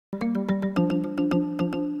Hi,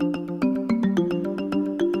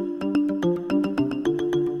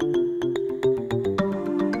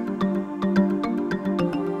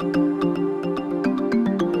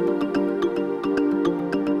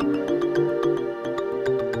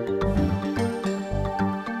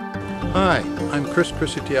 I'm Chris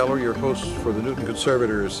Crisitiello, your host for the Newton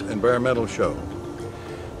Conservators Environmental Show.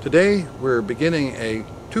 Today we're beginning a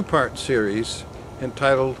two-part series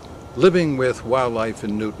entitled Living with Wildlife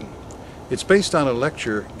in Newton. It's based on a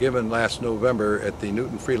lecture given last November at the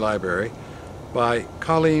Newton Free Library by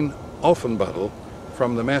Colleen Offenbuttel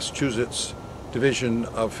from the Massachusetts Division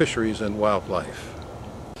of Fisheries and Wildlife.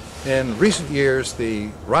 In recent years, the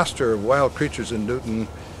roster of wild creatures in Newton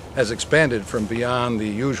has expanded from beyond the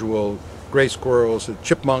usual gray squirrels and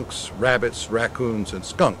chipmunks, rabbits, raccoons, and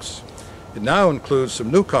skunks. It now includes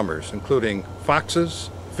some newcomers, including foxes,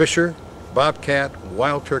 fisher, bobcat,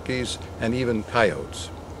 wild turkeys, and even coyotes.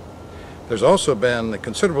 There's also been a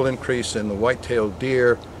considerable increase in the white-tailed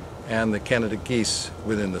deer and the Canada geese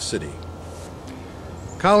within the city.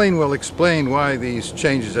 Colleen will explain why these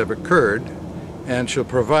changes have occurred, and she'll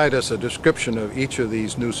provide us a description of each of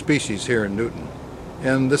these new species here in Newton.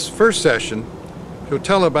 In this first session, she'll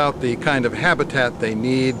tell about the kind of habitat they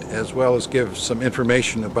need, as well as give some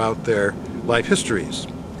information about their life histories.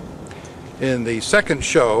 In the second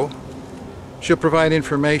show, she'll provide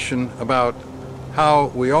information about how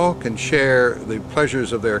we all can share the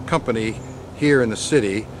pleasures of their company here in the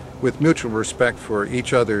city with mutual respect for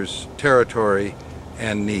each other's territory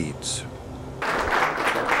and needs.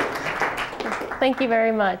 Thank you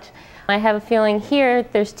very much. I have a feeling here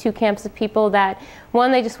there's two camps of people that,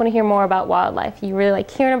 one, they just want to hear more about wildlife. You really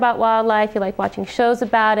like hearing about wildlife, you like watching shows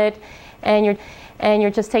about it, and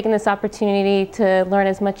you're just taking this opportunity to learn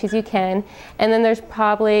as much as you can. And then there's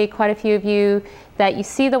probably quite a few of you that you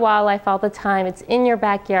see the wildlife all the time, it's in your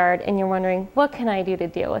backyard, and you're wondering, what can I do to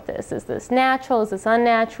deal with this? Is this natural? Is this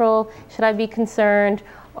unnatural? Should I be concerned,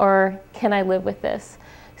 or can I live with this?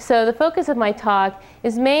 So the focus of my talk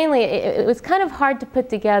is mainly, it was kind of hard to put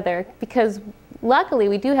together because luckily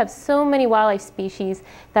we do have so many wildlife species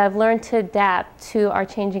that have learned to adapt to our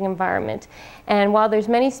changing environment. And while there's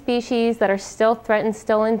many species that are still threatened,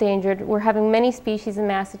 still endangered, we're having many species in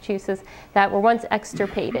Massachusetts that were once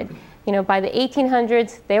extirpated. You know, by the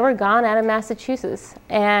 1800s, they were gone out of Massachusetts.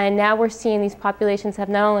 And now we're seeing these populations have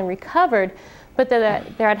not only recovered, but they're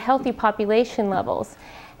at healthy population levels.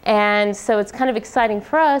 And so it's kind of exciting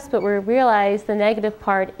for us, but we realize the negative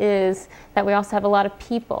part is that we also have a lot of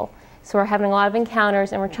people. So we're having a lot of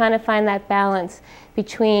encounters, and we're trying to find that balance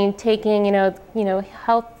between taking, human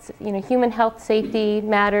health, safety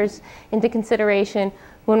matters into consideration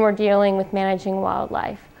when we're dealing with managing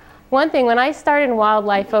wildlife. One thing, when I started in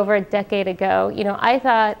wildlife over a decade ago, I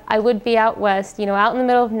thought I would be out west, out in the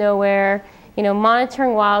middle of nowhere,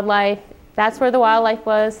 monitoring wildlife. That's where the wildlife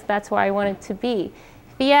was. That's where I wanted to be.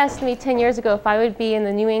 If you asked me 10 years ago if I would be in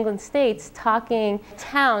the New England states talking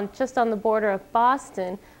town just on the border of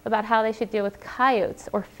Boston about how they should deal with coyotes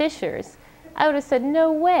or fishers, I would have said,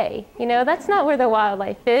 no way. That's not where the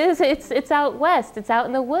wildlife is. It's out west. It's out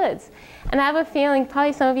in the woods. And I have a feeling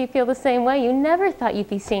probably some of you feel the same way. You never thought you'd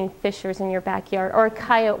be seeing fishers in your backyard or a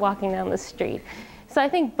coyote walking down the street. So I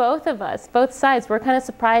think both of us, both sides, we're kind of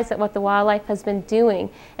surprised at what the wildlife has been doing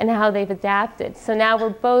and how they've adapted. So now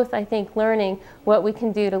we're both, I think, learning what we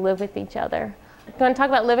can do to live with each other. I'm going to talk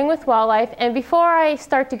about living with wildlife. And before I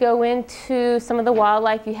start to go into some of the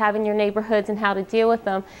wildlife you have in your neighborhoods and how to deal with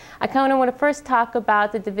them, I kind of want to first talk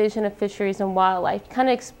about the Division of Fisheries and Wildlife, kind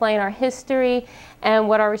of explain our history and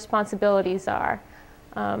what our responsibilities are.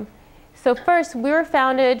 So first, we were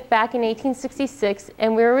founded back in 1866,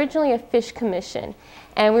 and we were originally a fish commission.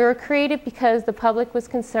 And we were created because the public was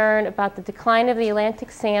concerned about the decline of the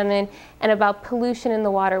Atlantic salmon and about pollution in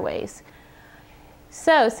the waterways.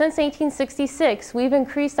 So since 1866, we've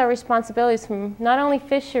increased our responsibilities from not only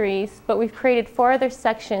fisheries, but we've created 4 other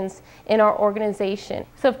sections in our organization.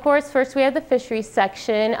 So of course, first we have the fisheries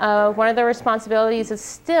section. One of the responsibilities is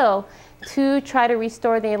still to try to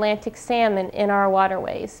restore the Atlantic salmon in our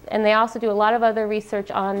waterways. And they also do a lot of other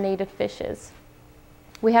research on native fishes.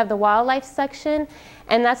 We have the wildlife section,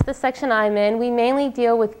 and that's the section I'm in. We mainly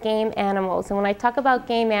deal with game animals. And when I talk about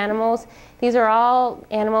game animals, these are all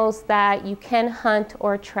animals that you can hunt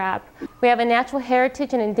or trap. We have a natural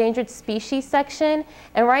heritage and endangered species section.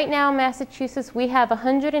 And right now in Massachusetts, we have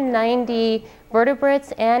 190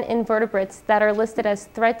 vertebrates and invertebrates that are listed as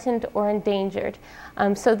threatened or endangered.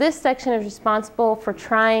 So this section is responsible for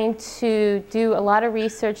trying to do a lot of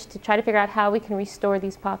research to try to figure out how we can restore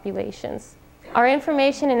these populations. Our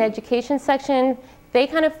information and education section They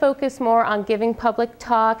kind of focus more on giving public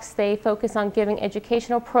talks. They focus on giving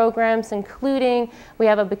educational programs, including we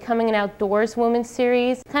have a Becoming an Outdoors Woman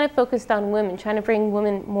series, kind of focused on women, trying to bring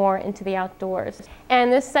women more into the outdoors. And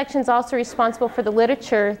this section is also responsible for the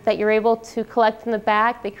literature that you're able to collect in the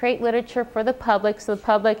back. They create literature for the public, so the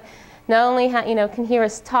public not only can hear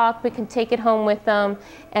us talk, but can take it home with them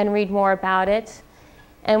and read more about it.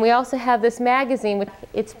 And we also have this magazine, which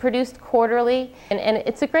it's produced quarterly, and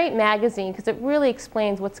it's a great magazine because it really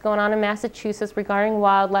explains what's going on in Massachusetts regarding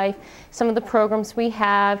wildlife, some of the programs we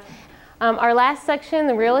have. Our last section,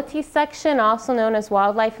 the realty section, also known as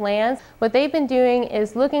Wildlife Lands, what they've been doing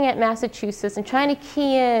is looking at Massachusetts and trying to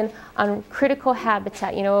key in on critical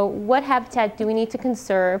habitat. What habitat do we need to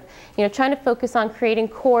conserve? Trying to focus on creating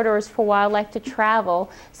corridors for wildlife to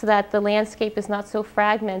travel so that the landscape is not so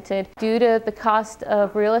fragmented. Due to the cost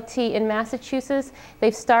of realty in Massachusetts,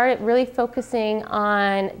 they've started really focusing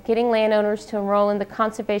on getting landowners to enroll in the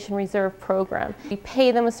Conservation Reserve program. We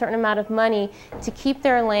pay them a certain amount of money to keep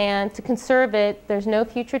their land, to conserve it. There's no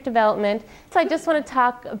future development. So I just want to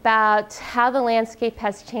talk about how the landscape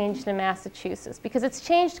has changed in Massachusetts, because it's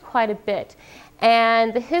changed quite a bit.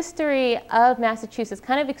 And the history of Massachusetts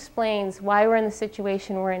kind of explains why we're in the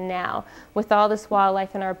situation we're in now with all this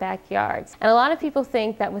wildlife in our backyards. And a lot of people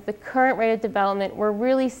think that with the current rate of development, we're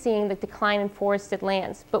really seeing the decline in forested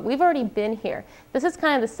lands. But we've already been here. This is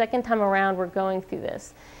kind of the second time around we're going through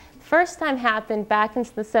this. First time happened back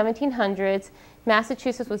into the 1700s.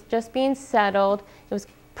 Massachusetts was just being settled. It was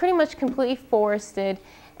pretty much completely forested.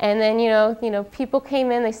 And then, people came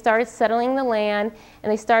in, they started settling the land,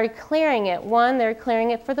 and they started clearing it. One, they were clearing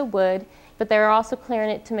it for the wood, but they were also clearing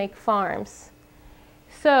it to make farms.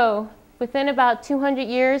 So within about 200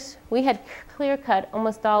 years, we had clear-cut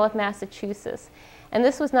almost all of Massachusetts. And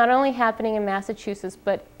this was not only happening in Massachusetts,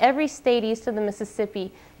 but every state east of the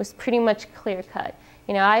Mississippi was pretty much clear-cut.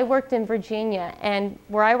 I worked in Virginia, and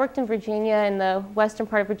where I worked in Virginia, in the western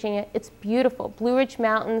part of Virginia, it's beautiful. Blue Ridge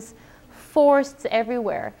Mountains, forests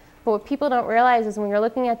everywhere. But what people don't realize is when you're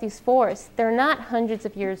looking at these forests, they're not hundreds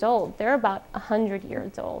of years old. They're about 100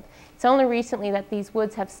 years old. It's only recently that these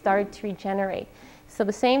woods have started to regenerate. So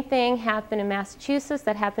the same thing happened in Massachusetts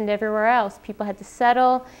that happened everywhere else. People had to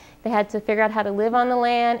settle, they had to figure out how to live on the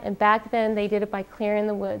land, and back then they did it by clearing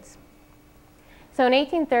the woods. So in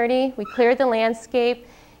 1830, we cleared the landscape.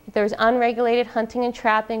 There was unregulated hunting and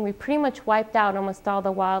trapping. We pretty much wiped out almost all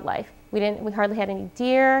the wildlife. We hardly had any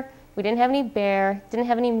deer. We didn't have any bear, didn't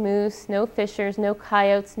have any moose, no fishers, no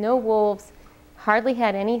coyotes, no wolves, hardly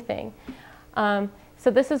had anything. So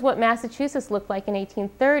this is what Massachusetts looked like in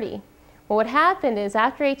 1830. Well, what happened is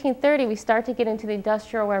after 1830, we started to get into the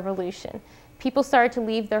Industrial Revolution. People started to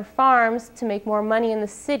leave their farms to make more money in the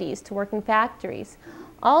cities, to work in factories.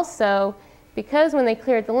 Also, because when they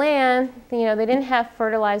cleared the land, they didn't have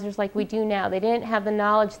fertilizers like we do now. They didn't have the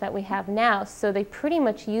knowledge that we have now, so they pretty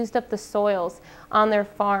much used up the soils on their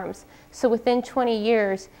farms. So within 20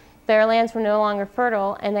 years, their lands were no longer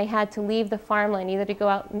fertile, and they had to leave the farmland, either to go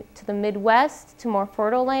out to the Midwest, to more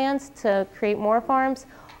fertile lands, to create more farms,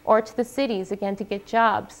 or to the cities, again, to get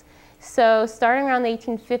jobs. So starting around the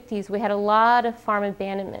 1850s, we had a lot of farm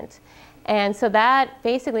abandonment. And so that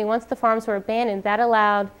basically, once the farms were abandoned, that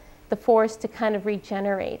allowed the forest to kind of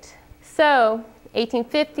regenerate. So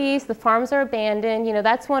 1850s, the farms are abandoned.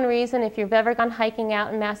 That's one reason if you've ever gone hiking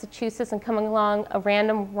out in Massachusetts and coming along a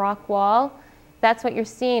random rock wall, that's what you're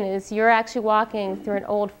seeing, is you're actually walking through an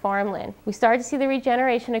old farmland. We started to see the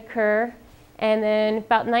regeneration occur, and then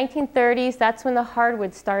about 1930s, that's when the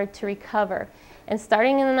hardwoods started to recover. And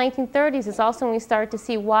starting in the 1930s is also when we started to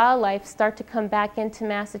see wildlife start to come back into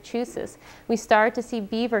Massachusetts. We started to see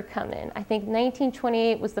beaver come in. I think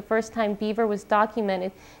 1928 was the first time beaver was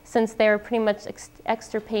documented, since they were pretty much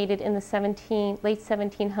extirpated in the late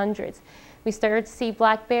 1700s. We started to see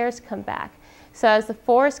black bears come back. So as the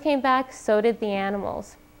forest came back, so did the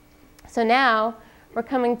animals. So now we're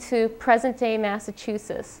coming to present-day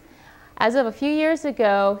Massachusetts. As of a few years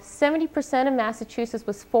ago, 70% of Massachusetts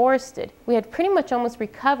was forested. We had pretty much almost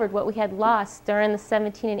recovered what we had lost during the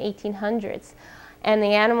 17 and 1800s. And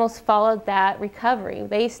the animals followed that recovery.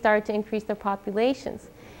 They started to increase their populations.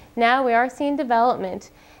 Now we are seeing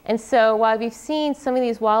development. And so while we've seen some of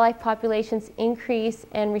these wildlife populations increase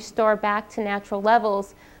and restore back to natural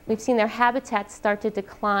levels, we've seen their habitats start to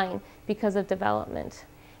decline because of development.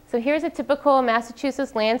 So here's a typical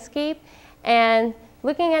Massachusetts landscape. And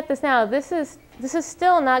looking at this now, this is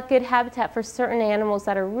still not good habitat for certain animals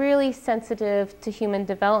that are really sensitive to human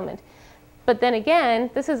development. But then again,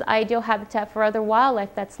 this is ideal habitat for other wildlife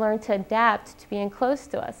that's learned to adapt to being close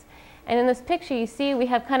to us. And in this picture, you see we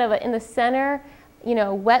have kind of in the center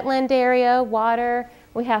wetland area, water.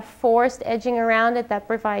 We have forest edging around it that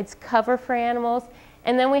provides cover for animals.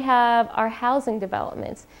 And then we have our housing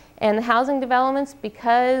developments. And the housing developments,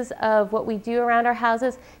 because of what we do around our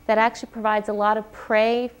houses, that actually provides a lot of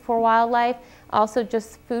prey for wildlife. Also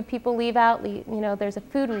just food people leave out, there's a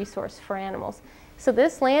food resource for animals. So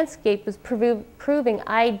this landscape is proving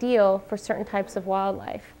ideal for certain types of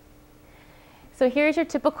wildlife. So here's your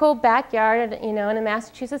typical backyard, in a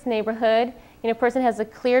Massachusetts neighborhood. A person has a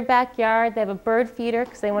cleared backyard, they have a bird feeder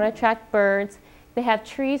because they want to attract birds. They have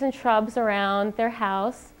trees and shrubs around their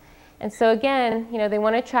house. And so again, they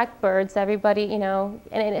want to attract birds, everybody, and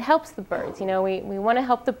it helps the birds. We want to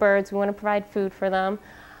help the birds, we want to provide food for them.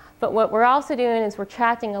 But what we're also doing is we're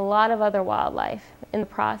attracting a lot of other wildlife in the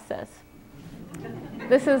process.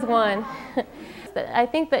 This is one. I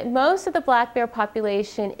think that most of the black bear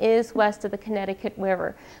population is west of the Connecticut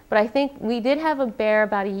River. But I think we did have a bear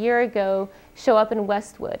about a year ago show up in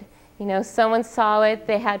Westwood. Someone saw it,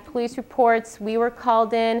 they had police reports, we were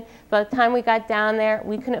called in. By the time we got down there,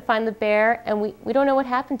 we couldn't find the bear, and we don't know what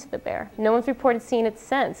happened to the bear. No one's reported seeing it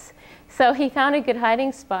since. So he found a good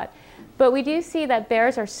hiding spot. But we do see that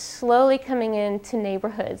bears are slowly coming into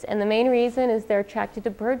neighborhoods, and the main reason is they're attracted to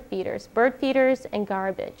bird feeders and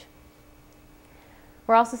garbage.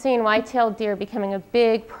 We're also seeing white-tailed deer becoming a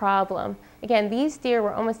big problem. Again, these deer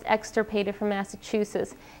were almost extirpated from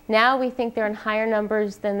Massachusetts. Now we think they're in higher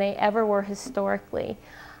numbers than they ever were historically.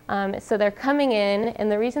 So they're coming in,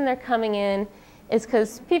 and the reason they're coming in is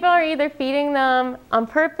because people are either feeding them on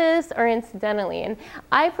purpose or incidentally. And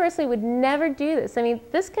I personally would never do this.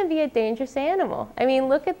 This can be a dangerous animal.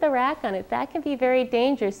 Look at the rack on it. That can be very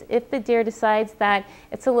dangerous if the deer decides that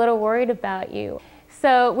it's a little worried about you.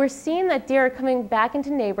 So we're seeing that deer are coming back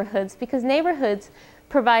into neighborhoods because neighborhoods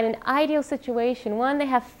provide an ideal situation. One, they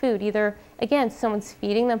have food. Either, again, someone's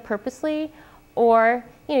feeding them purposely, or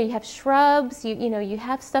you have shrubs, you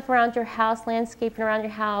have stuff around your house, landscaping around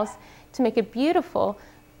your house to make it beautiful,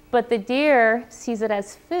 but the deer sees it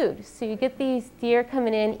as food. So you get these deer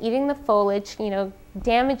coming in, eating the foliage,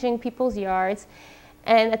 damaging people's yards,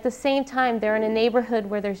 and at the same time, they're in a neighborhood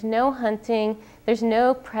where there's no hunting, there's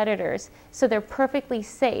no predators, so they're perfectly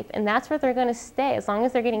safe, and that's where they're going to stay. As long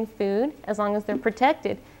as they're getting food, as long as they're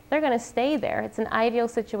protected, they're going to stay there. It's an ideal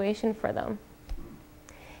situation for them.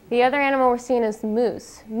 The other animal we're seeing is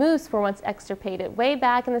moose. Moose were once extirpated. Way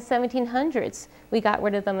back in the 1700s, we got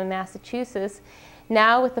rid of them in Massachusetts.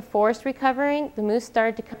 Now with the forest recovering, the moose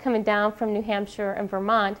started to coming down from New Hampshire and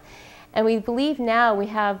Vermont, and we believe now we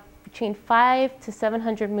have between 500 to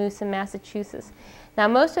 700 moose in Massachusetts. Now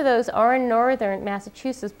most of those are in northern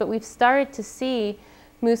Massachusetts, but we've started to see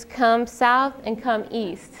moose come south and come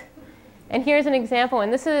east. And here's an example,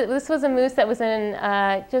 and this was a moose that was in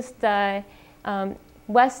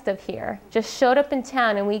west of here, just showed up in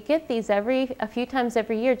town, and we get these a few times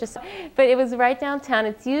every year. But it was right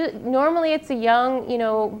downtown. Normally it's a young,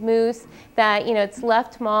 moose that it's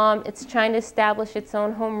left mom. It's trying to establish its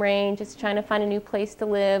own home range. It's trying to find a new place to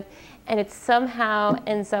live, and it somehow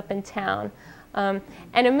ends up in town. And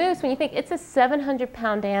a moose, when you think, it's a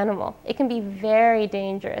 700-pound animal. It can be very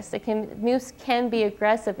dangerous. Moose can be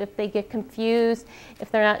aggressive if they get confused,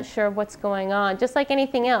 if they're not sure of what's going on. Just like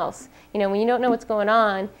anything else, when you don't know what's going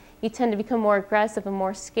on, you tend to become more aggressive and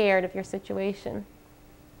more scared of your situation.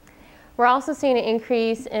 We're also seeing an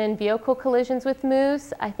increase in vehicle collisions with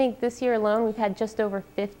moose. I think this year alone we've had just over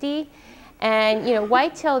 50. And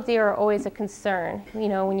white-tailed deer are always a concern,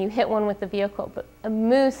 when you hit one with the vehicle, but a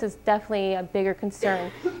moose is definitely a bigger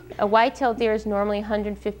concern. A white-tailed deer is normally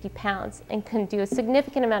 150 pounds and can do a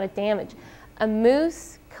significant amount of damage. A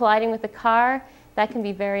moose colliding with a car, that can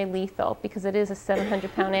be very lethal because it is a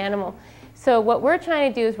 700-pound animal. So what we're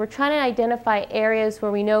trying to do is we're trying to identify areas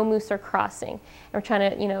where we know moose are crossing. And we're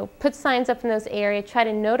trying to, put signs up in those areas, try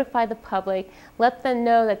to notify the public, let them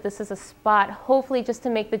know that this is a spot, hopefully just to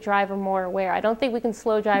make the driver more aware. I don't think we can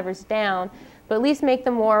slow drivers down, but at least make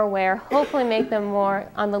them more aware, hopefully make them more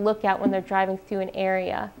on the lookout when they're driving through an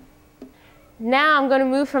area. Now I'm going to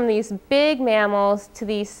move from these big mammals to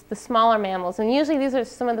the smaller mammals. And usually these are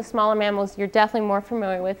some of the smaller mammals you're definitely more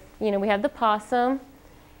familiar with. We have the possum,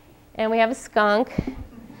 and we have a skunk,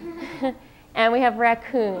 and we have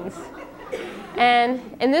raccoons. And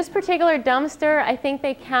in this particular dumpster, I think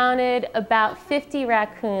they counted about 50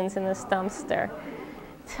 raccoons in this dumpster.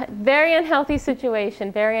 Very unhealthy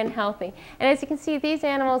situation, very unhealthy. And as you can see, these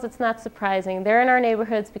animals, it's not surprising. They're in our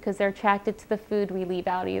neighborhoods because they're attracted to the food we leave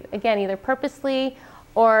out, again, either purposely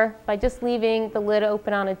or by just leaving the lid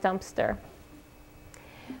open on a dumpster.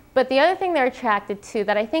 But the other thing they're attracted to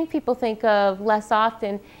that I think people think of less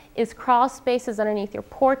often is crawl spaces underneath your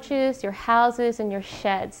porches, your houses, and your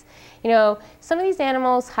sheds. You know, some of these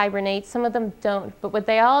animals hibernate, some of them don't, but what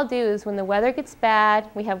they all do is when the weather gets bad,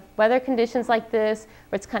 we have weather conditions like this,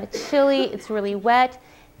 where it's kind of chilly, it's really wet,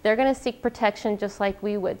 they're going to seek protection just like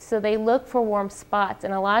we would. So they look for warm spots,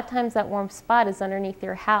 and a lot of times that warm spot is underneath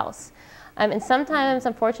your house. And sometimes,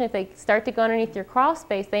 unfortunately, if they start to go underneath your crawl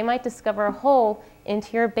space, they might discover a hole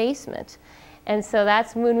into your basement. And so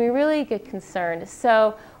that's when we really get concerned.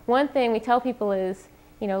 So one thing we tell people is,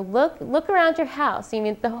 you know, look around your house. I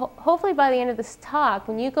mean, hopefully by the end of this talk,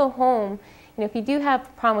 when you go home, you know, if you do have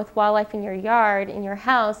a problem with wildlife in your yard, in your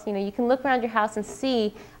house, you know, you can look around your house and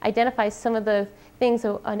see, identify some of the things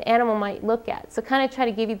an animal might look at. So kind of try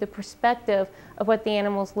to give you the perspective of what the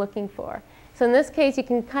animal's looking for. So in this case, you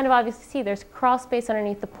can kind of obviously see there's crawl space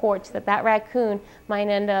underneath the porch that raccoon might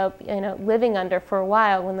end up, you know, living under for a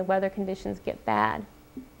while when the weather conditions get bad.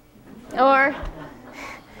 Or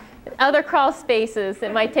other crawl spaces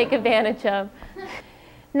it might take advantage of.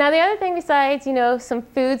 Now the other thing besides, you know, some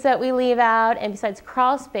foods that we leave out and besides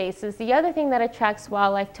crawl spaces, the other thing that attracts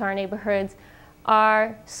wildlife to our neighborhoods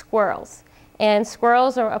are squirrels. And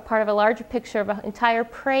squirrels are a part of a larger picture of an entire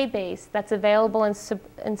prey base that's available in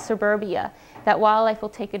suburbia that wildlife will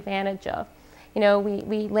take advantage of. You know,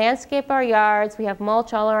 we landscape our yards, we have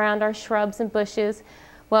mulch all around our shrubs and bushes.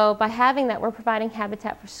 Well, by having that, we're providing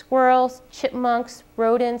habitat for squirrels, chipmunks,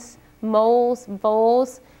 rodents, moles,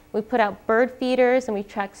 voles. We put out bird feeders and we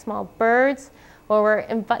track small birds. Or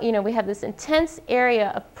we have this intense area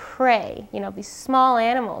of prey, you know, these small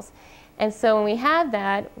animals. And so when we have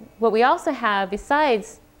that, what we also have,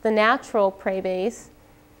 besides the natural prey base,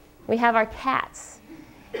 we have our cats.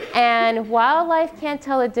 And wildlife can't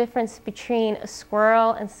tell the difference between a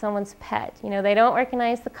squirrel and someone's pet. You know, they don't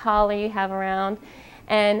recognize the collar you have around.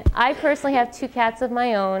 And I personally have 2 cats of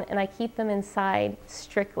my own, and I keep them inside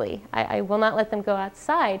strictly. I will not let them go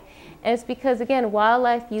outside. And it's because, again,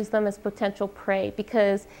 wildlife use them as potential prey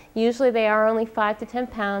because usually they are only 5 to 10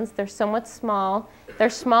 pounds. They're somewhat small. They're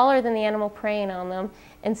smaller than the animal preying on them.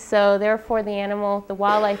 And so, therefore, the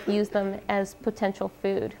wildlife use them as potential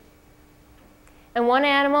food. And one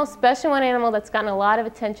animal, especially one animal that's gotten a lot of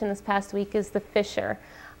attention this past week is the fisher.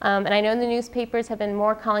 And I know the newspapers have been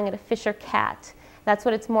more calling it a fisher cat. That's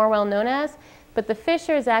what it's more well known as. But the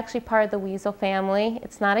fisher is actually part of the weasel family.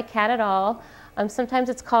 It's not a cat at all. Sometimes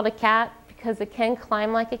it's called a cat because it can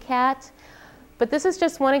climb like a cat. But this is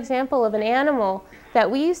just one example of an animal that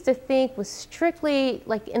we used to think was strictly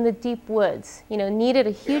like in the deep woods, you know, needed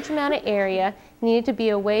a huge amount of area, needed to be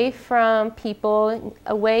away from people,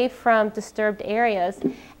 away from disturbed areas.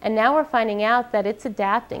 And now we're finding out that it's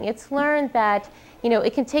adapting. It's learned that, you know,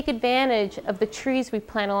 it can take advantage of the trees we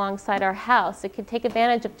plant alongside our house. It can take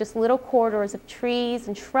advantage of just little corridors of trees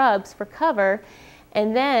and shrubs for cover.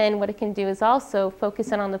 And then what it can do is also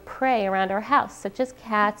focus in on the prey around our house, such as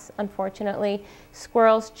cats, unfortunately,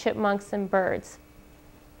 squirrels, chipmunks, and birds.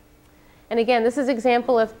 And again, this is an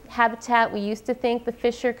example of habitat we used to think the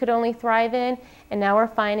fisher could only thrive in, and now we're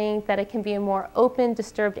finding that it can be in more open,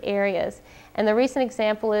 disturbed areas. And the recent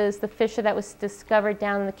example is the fisher that was discovered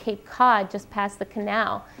down in the Cape Cod just past the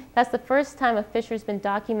canal. That's the first time a fisher's been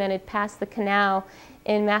documented past the canal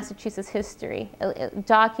in Massachusetts history,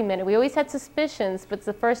 documented. We always had suspicions, but it's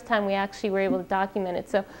the first time we actually were able to document it.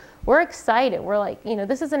 So we're excited. We're like, you know,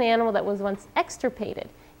 this is an animal that was once extirpated.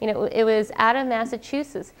 You know, it was out of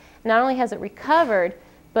Massachusetts. Not only has it recovered,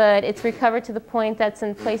 but it's recovered to the point that's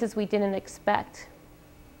in places we didn't expect.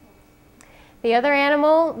 The other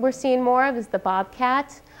animal we're seeing more of is the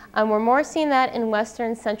bobcat. We're more seeing that in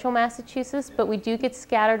western central Massachusetts, but we do get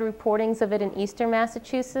scattered reportings of it in eastern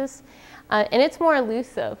Massachusetts. And it's more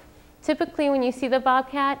elusive. Typically when you see the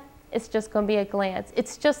bobcat, it's just going to be a glance.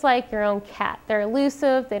 It's just like your own cat. They're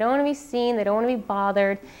elusive, they don't want to be seen, they don't want to be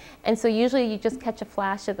bothered, and so usually you just catch a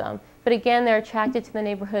flash of them. But again, they're attracted to the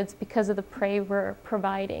neighborhoods because of the prey we're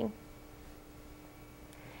providing.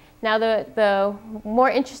 Now the more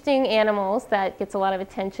interesting animals that gets a lot of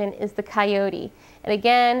attention is the coyote. And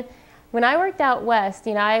again, when I worked out west,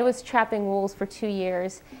 you know, I was trapping wolves for 2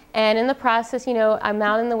 years, and in the process, you know, I'm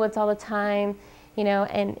out in the woods all the time, you know,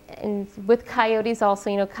 and with coyotes also,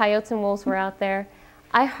 you know, coyotes and wolves were out there.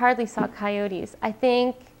 I hardly saw coyotes. I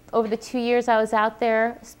think over the 2 years I was out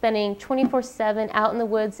there spending 24/7 out in the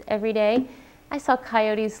woods every day, I saw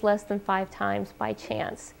coyotes less than 5 times by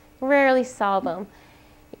chance. Rarely saw them.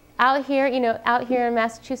 Out here, you know, out here in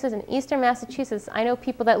Massachusetts, in eastern Massachusetts, I know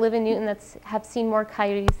people that live in Newton that have seen more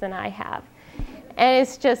coyotes than I have. And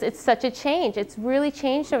it's such a change. It's really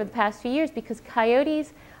changed over the past few years because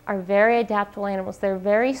coyotes are very adaptable animals. They're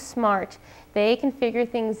very smart. They can figure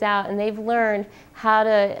things out, and they've learned how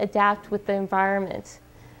to adapt with the environment.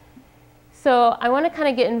 So I want to kind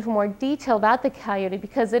of get into more detail about the coyote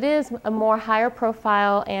because it is a more higher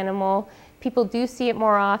profile animal. People do see it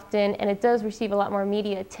more often, and it does receive a lot more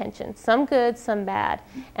media attention. Some good, some bad.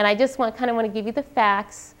 And I just want to give you the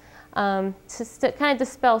facts to kind of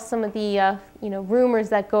dispel some of the rumors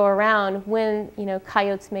that go around when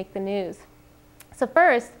coyotes make the news. So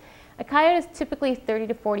first, a coyote is typically 30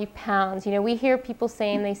 to 40 pounds. We hear people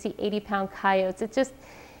saying they see 80-pound coyotes. It's just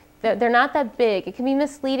they're not that big. It can be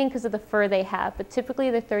misleading because of the fur they have, but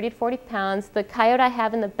typically they're 30 to 40 pounds. The coyote I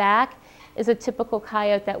have in the back is a typical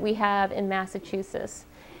coyote that we have in Massachusetts.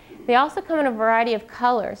 They also come in a variety of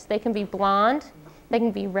colors. They can be blonde, they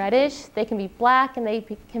can be reddish, they can be black, and they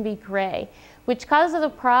can be gray, which causes a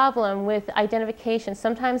problem with identification.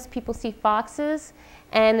 Sometimes people see foxes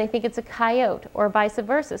and they think it's a coyote, or vice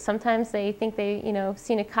versa. Sometimes they think they've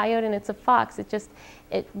seen a coyote and it's a fox.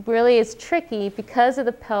 It really is tricky because of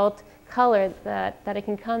the pelt color that it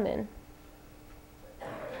can come in.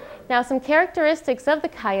 Now, some characteristics of the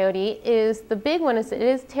coyote is, the big one is it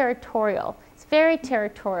is territorial. It's very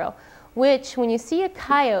territorial, which when you see a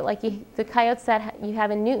coyote, like the coyotes that you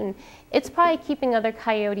have in Newton, it's probably keeping other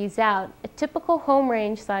coyotes out. A typical home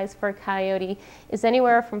range size for a coyote is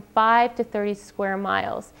anywhere from 5 to 30 square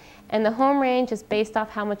miles. And the home range is based off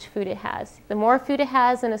how much food it has. The more food it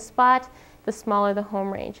has in a spot, the smaller the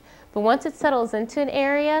home range. But once it settles into an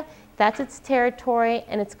area, that's its territory,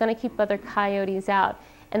 and it's going to keep other coyotes out.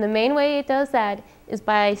 And the main way it does that is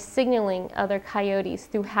by signaling other coyotes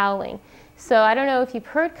through howling. So I don't know if you've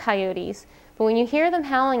heard coyotes, but when you hear them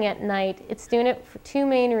howling at night, it's doing it for two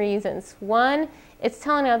main reasons. One, it's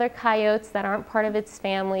telling other coyotes that aren't part of its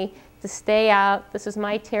family to stay out. This is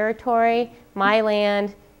my territory, my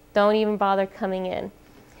land, don't even bother coming in.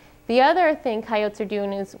 The other thing coyotes are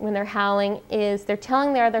doing is when they're howling is they're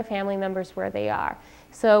telling their other family members where they are.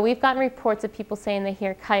 So we've gotten reports of people saying they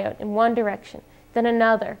hear a coyote in one direction, then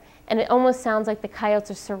another, and it almost sounds like the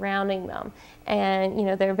coyotes are surrounding them. And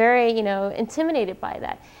they're very intimidated by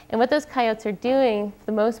that. And what those coyotes are doing for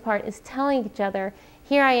the most part is telling each other,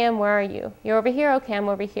 here I am, where are you? You're over here? Okay, I'm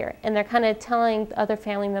over here. And they're kind of telling other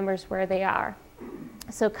family members where they are.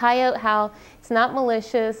 So coyote howl, it's not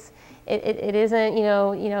malicious. It isn't,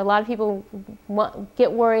 a lot of people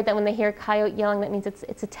get worried that when they hear a coyote yelling, that means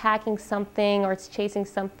it's attacking something or it's chasing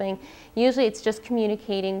something. Usually it's just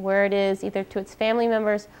communicating where it is, either to its family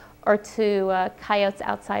members or to coyotes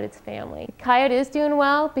outside its family. Coyote is doing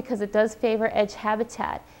well because it does favor edge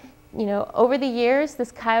habitat. Over the years,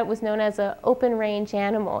 this coyote was known as an open range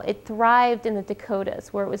animal. It thrived in the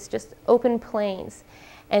Dakotas where it was just open plains.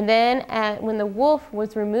 And then when the wolf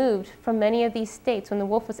was removed from many of these states, when the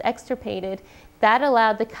wolf was extirpated, that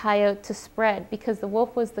allowed the coyote to spread because the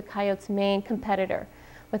wolf was the coyote's main competitor.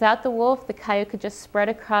 Without the wolf, the coyote could just spread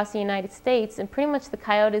across the United States, and pretty much the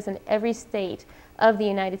coyote is in every state of the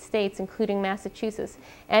United States, including Massachusetts.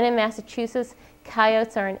 And in Massachusetts,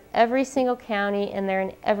 coyotes are in every single county, and they're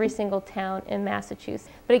in every single town in Massachusetts.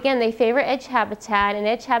 But again, they favor edge habitat, and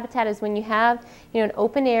edge habitat is when you have an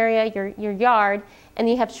open area, your yard, and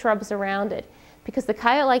you have shrubs around it. Because the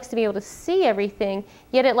coyote likes to be able to see everything,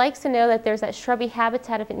 yet it likes to know that there's that shrubby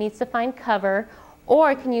habitat if it needs to find cover,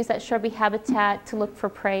 or it can use that shrubby habitat to look for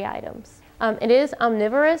prey items. It is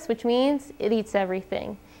omnivorous, which means it eats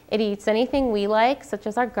everything. It eats anything we like, such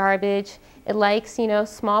as our garbage. It likes,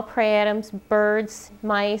 small prey items, birds,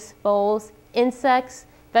 mice, voles, insects,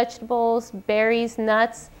 vegetables, berries,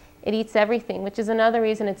 nuts. It eats everything, which is another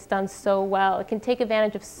reason it's done so well. It can take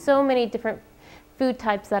advantage of so many different food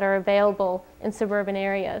types that are available in suburban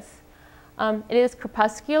areas. It is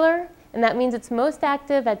crepuscular, and that means it's most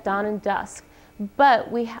active at dawn and dusk.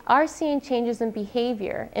 But we are seeing changes in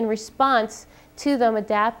behavior in response to them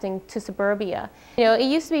adapting to suburbia. It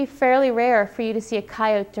used to be fairly rare for you to see a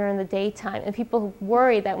coyote during the daytime, and people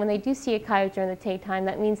worry that when they do see a coyote during the daytime,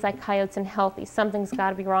 that means that coyote's unhealthy. Something's got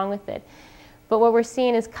to be wrong with it. But what we're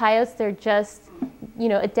seeing is coyotes, they're just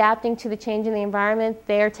adapting to the change in the environment.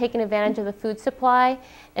 They're taking advantage of the food supply,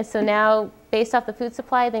 and so now, based off the food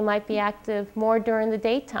supply, they might be active more during the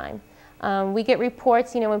daytime. We get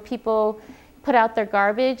reports, when people put out their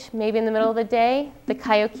garbage, maybe in the middle of the day, the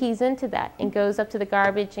coyote keys into that and goes up to the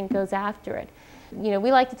garbage and goes after it.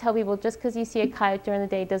 We like to tell people just because you see a coyote during the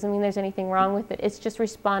day doesn't mean there's anything wrong with it. It's just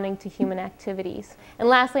responding to human activities. And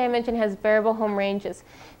lastly, I mentioned it has variable home ranges.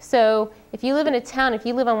 So if you live in a town, if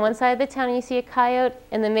you live on one side of the town and you see a coyote,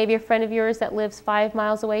 and then maybe a friend of yours that lives 5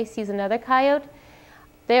 miles away sees another coyote,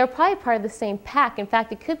 They are probably part of the same pack. In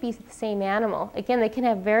fact, it could be the same animal. Again, they can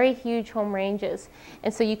have very huge home ranges.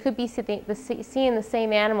 And so you could be seeing the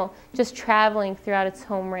same animal just traveling throughout its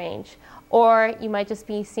home range. Or you might just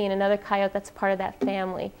be seeing another coyote that's part of that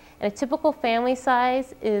family. And a typical family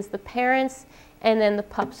size is the parents and then the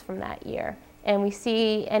pups from that year. And we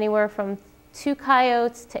see anywhere from 2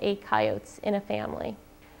 coyotes to 8 coyotes in a family.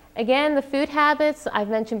 Again, the food habits I've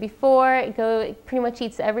mentioned before, it pretty much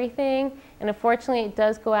eats everything, and unfortunately it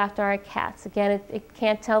does go after our cats. Again, it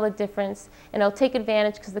can't tell the difference, and it'll take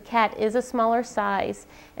advantage because the cat is a smaller size,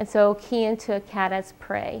 and so key into a cat as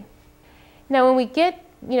prey. Now when we get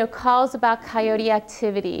calls about coyote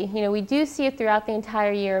activity, we do see it throughout the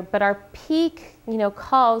entire year, but our peak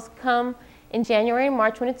calls come in January and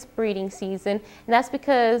March when it's breeding season, and that's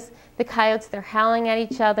because the coyotes, they're howling at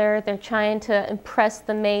each other, they're trying to impress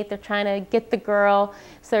the mate, they're trying to get the girl,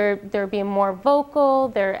 so they're being more vocal,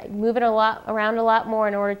 they're moving around a lot more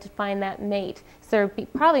in order to find that mate, so they're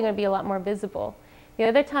probably going to be a lot more visible. The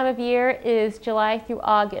other time of year is July through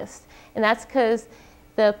August, and that's because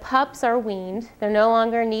the pups are weaned, they no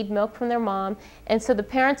longer need milk from their mom, and so the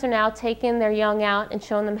parents are now taking their young out and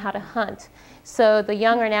showing them how to hunt. So the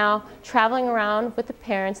young are now traveling around with the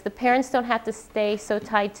parents. The parents don't have to stay so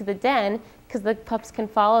tied to the den because the pups can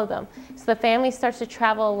follow them. So the family starts to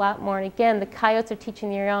travel a lot more. And again, the coyotes are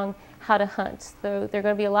teaching their young how to hunt. So they're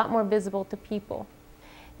going to be a lot more visible to people.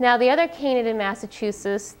 Now the other canid in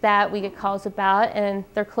Massachusetts that we get calls about, and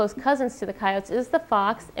they're close cousins to the coyotes, is the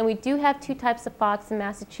fox. And we do have 2 types of fox in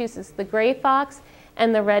Massachusetts, the gray fox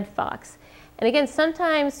and the red fox. And again,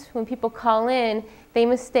 sometimes when people call in, they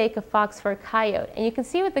mistake a fox for a coyote. And you can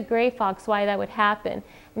see with the gray fox why that would happen.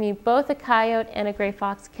 I mean, both a coyote and a gray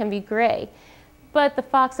fox can be gray. But the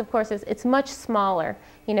fox, of course, it's much smaller.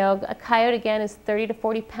 A coyote, again, is 30 to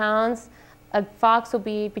 40 pounds. A fox will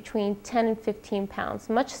be between 10 and 15 pounds.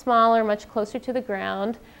 Much smaller, much closer to the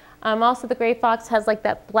ground. Also, the gray fox has like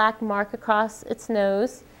that black mark across its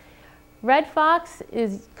nose. Red fox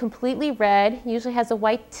is completely red, usually has a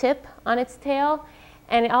white tip on its tail,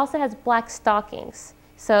 and it also has black stockings.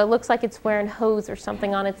 So it looks like it's wearing hose or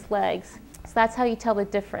something on its legs. So that's how you tell the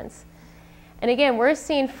difference. And again, we're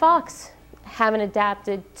seeing fox haven't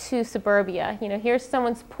adapted to suburbia. Here's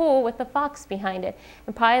someone's pool with the fox behind it,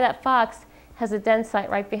 and probably that fox has a den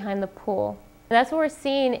site right behind the pool. And that's what we're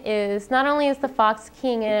seeing is not only is the fox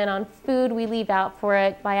keying in on food we leave out for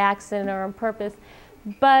it by accident or on purpose,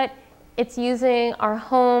 but it's using our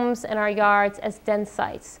homes and our yards as den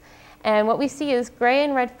sites. And what we see is gray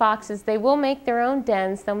and red foxes, they will make their own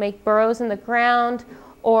dens. They'll make burrows in the ground,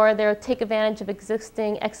 or they'll take advantage of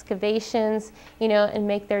existing excavations, and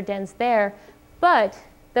make their dens there. But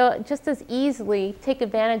they'll just as easily take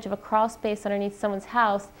advantage of a crawl space underneath someone's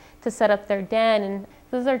house to set up their den. And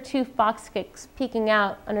those are 2 fox kicks peeking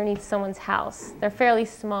out underneath someone's house. They're fairly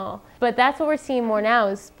small. But that's what we're seeing more now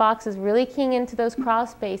is foxes really keying into those crawl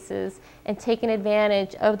spaces and taking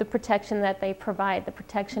advantage of the protection that they provide, the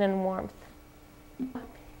protection and warmth.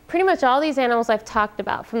 Pretty much all these animals I've talked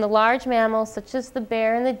about, from the large mammals such as the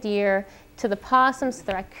bear and the deer, to the possums,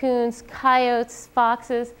 the raccoons, coyotes,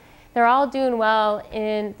 foxes, they're all doing well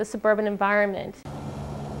in the suburban environment.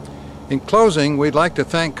 In closing, we'd like to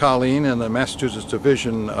thank Colleen and the Massachusetts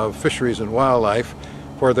Division of Fisheries and Wildlife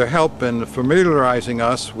for their help in familiarizing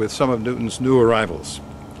us with some of Newton's new arrivals.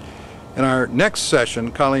 In our next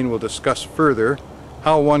session, Colleen will discuss further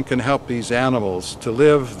how one can help these animals to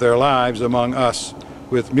live their lives among us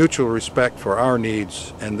with mutual respect for our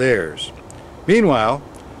needs and theirs. Meanwhile,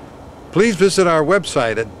 please visit our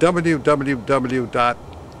website at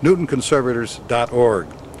www.newtonconservators.org.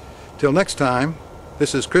 Till next time,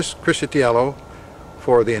 this is Chris Criscitiello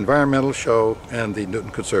for the Environmental Show and the Newton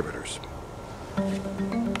Conservators.